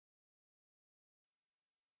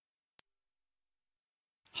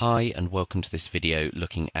Hi and welcome to this video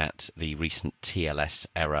looking at the recent TLS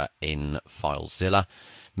error in Filezilla.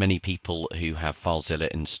 Many people who have Filezilla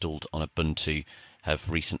installed on Ubuntu have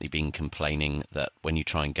recently been complaining that when you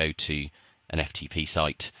try and go to an FTP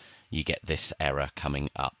site, you get this error coming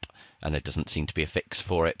up, and there doesn't seem to be a fix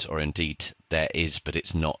for it, or indeed there is, but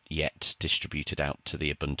it's not yet distributed out to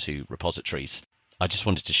the Ubuntu repositories. I just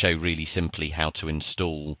wanted to show really simply how to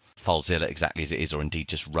install Filezilla exactly as it is, or indeed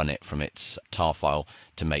just run it from its tar file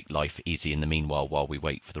to make life easy in the meanwhile while we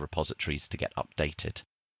wait for the repositories to get updated.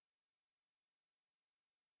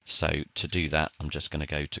 So to do that, I'm just going to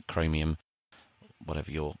go to Chromium,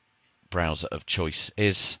 whatever your browser of choice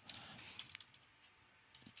is,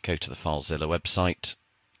 go to the Filezilla website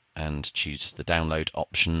and choose the download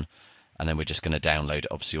option, and then we're just going to download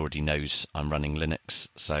it. Obviously already knows I'm running Linux,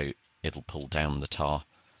 so it'll pull down the tar.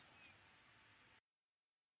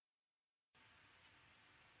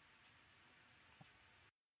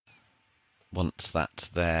 Once that's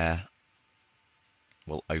there,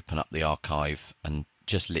 we'll open up the archive and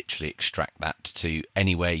just literally extract that to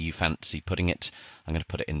anywhere you fancy putting it. I'm going to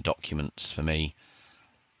put it in documents for me.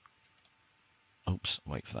 Oops,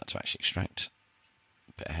 wait for that to actually extract.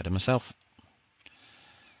 A bit ahead of myself.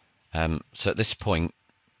 So at this point,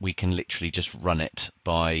 we can literally just run it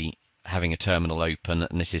by having a terminal open,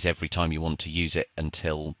 and this is every time you want to use it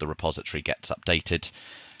until the repository gets updated.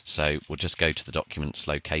 So we'll just go to the documents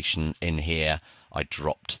location. In here, I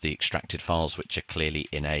dropped the extracted files, which are clearly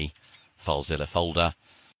in a Filezilla folder,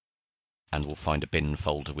 and we'll find a bin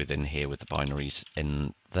folder within here with the binaries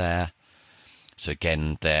in there. So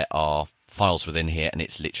again, there are files within here, and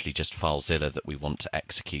it's literally just Filezilla that we want to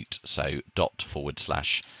execute. So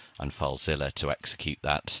 // and Filezilla to execute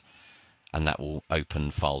that, and that will open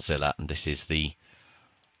Filezilla, and this is the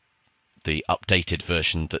updated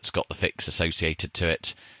version that's got the fix associated to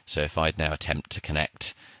it. So if I'd now attempt to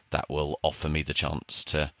connect, that will offer me the chance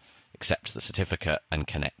to accept the certificate and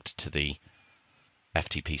connect to the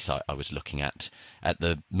FTP site I was looking at. At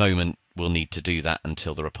the moment, we'll need to do that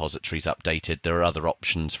until the repository is updated. There are other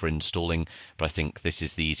options for installing, but I think this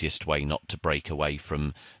is the easiest way not to break away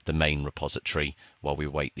from the main repository while we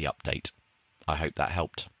wait the update. I hope that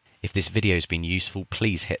helped. If this video has been useful,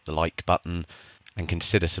 please hit the like button and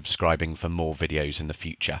consider subscribing for more videos in the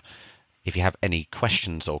future. If you have any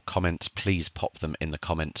questions or comments, please pop them in the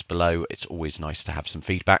comments below. It's always nice to have some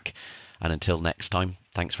feedback. And until next time,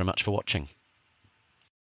 thanks very much for watching.